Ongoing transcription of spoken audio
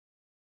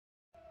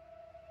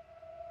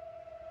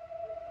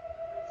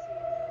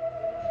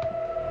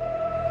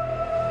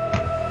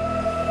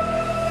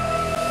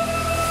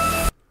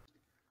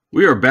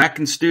We are back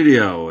in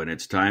studio, and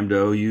it's time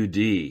to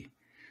OUD.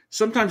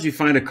 Sometimes you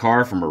find a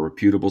car from a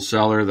reputable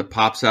seller that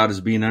pops out as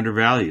being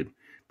undervalued,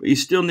 but you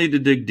still need to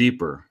dig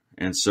deeper.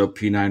 And so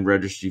P9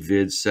 Registry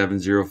Vid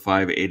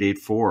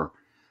 705884,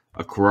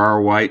 a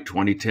Carrara White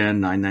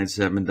 2010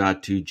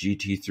 997.2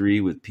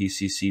 GT3 with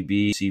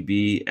PCCB,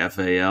 CB,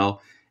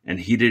 FAL, and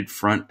heated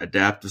front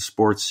adaptive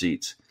sports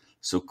seats.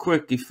 So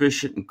quick,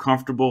 efficient, and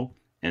comfortable,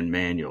 and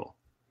manual.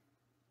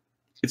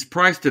 It's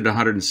priced at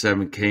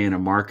 $107K in a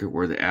market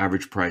where the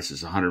average price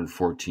is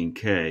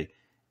 $114K,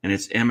 and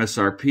its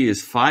MSRP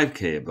is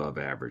 $5K above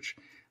average.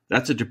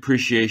 That's a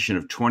depreciation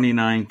of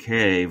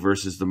 $29K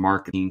versus the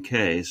market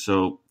 $18K,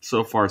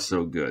 so far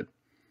so good.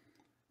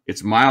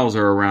 Its miles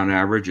are around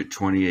average at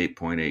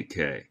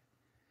 28.8K.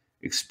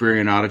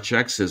 Experian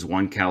AutoCheck says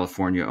 1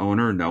 California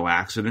owner, no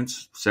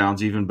accidents.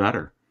 Sounds even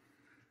better.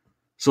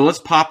 So let's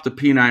pop the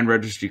P9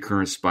 Registry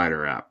Current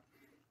Spider app.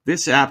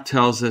 This app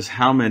tells us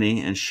how many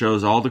and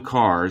shows all the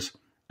cars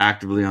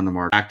actively on the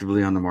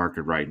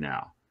market right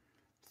now.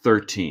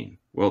 13.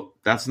 Well,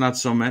 that's not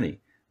so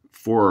many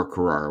for a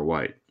Carrara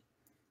White.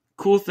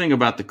 Cool thing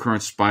about the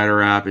Current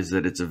Spider app is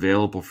that it's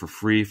available for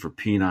free for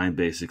P9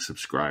 Basic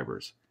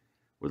subscribers,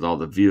 with all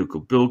the vehicle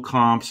build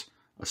comps,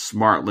 a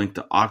smart link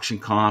to auction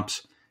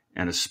comps,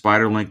 and a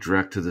spider link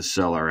direct to the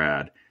seller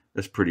ad.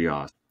 That's pretty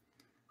awesome.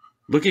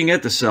 Looking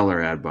at the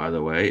seller ad, by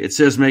the way, it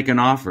says make an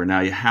offer.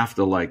 Now you have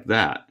to like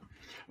that.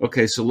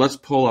 Okay, so let's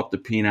pull up the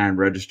P9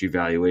 Registry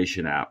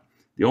Valuation app,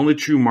 the only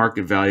true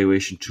market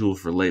valuation tool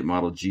for late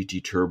model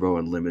GT Turbo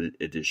and limited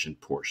edition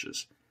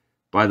Porsches.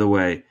 By the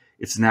way,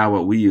 it's now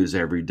what we use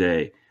every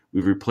day.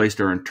 We've replaced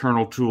our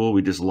internal tool.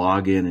 We just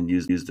log in and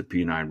use the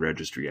P9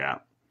 Registry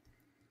app.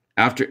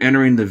 After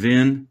entering the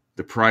VIN,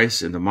 the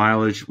price, and the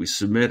mileage, we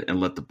submit and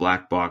let the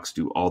black box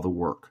do all the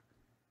work.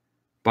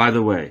 By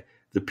the way,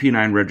 the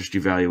P9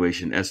 Registry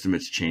valuation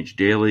estimates change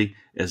daily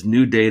as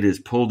new data is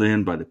pulled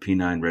in by the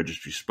P9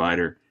 Registry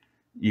Spider.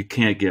 You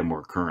can't get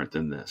more current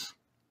than this.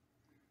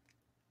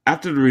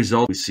 After the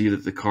result, we see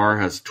that the car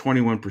has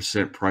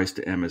 21% price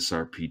to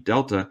MSRP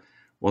delta,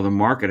 while the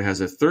market has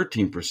a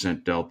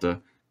 13%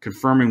 delta,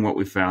 confirming what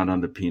we found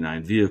on the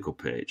P9 vehicle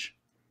page.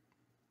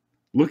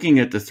 Looking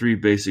at the three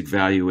basic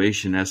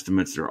valuation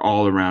estimates, they're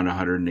all around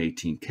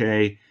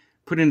 $118K,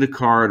 putting the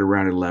car at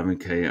around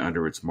 $11K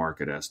under its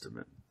market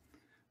estimate.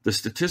 The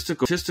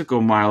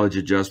statistical mileage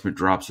adjustment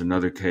drops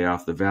another K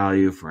off the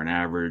value for an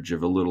average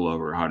of a little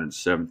over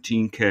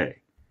 $117K.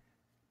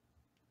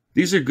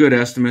 These are good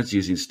estimates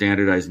using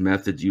standardized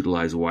methods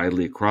utilized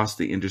widely across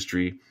the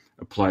industry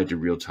applied to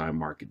real-time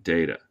market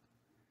data.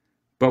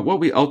 But what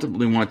we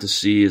ultimately want to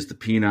see is the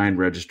P9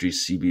 Registry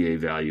CBA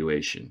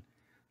valuation,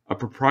 a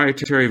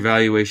proprietary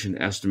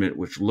valuation estimate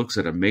which looks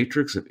at a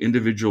matrix of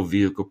individual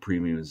vehicle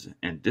premiums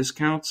and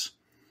discounts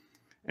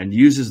and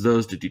uses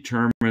those to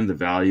determine the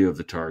value of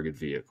the target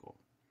vehicle.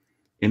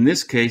 In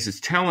this case, it's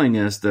telling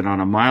us that on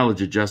a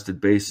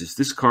mileage-adjusted basis,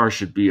 this car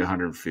should be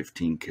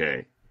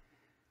 $115K.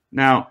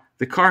 Now,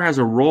 the car has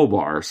a roll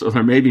bar, so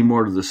there may be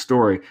more to the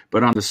story,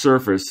 but on the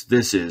surface,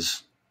 this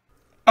is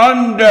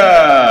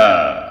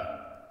under.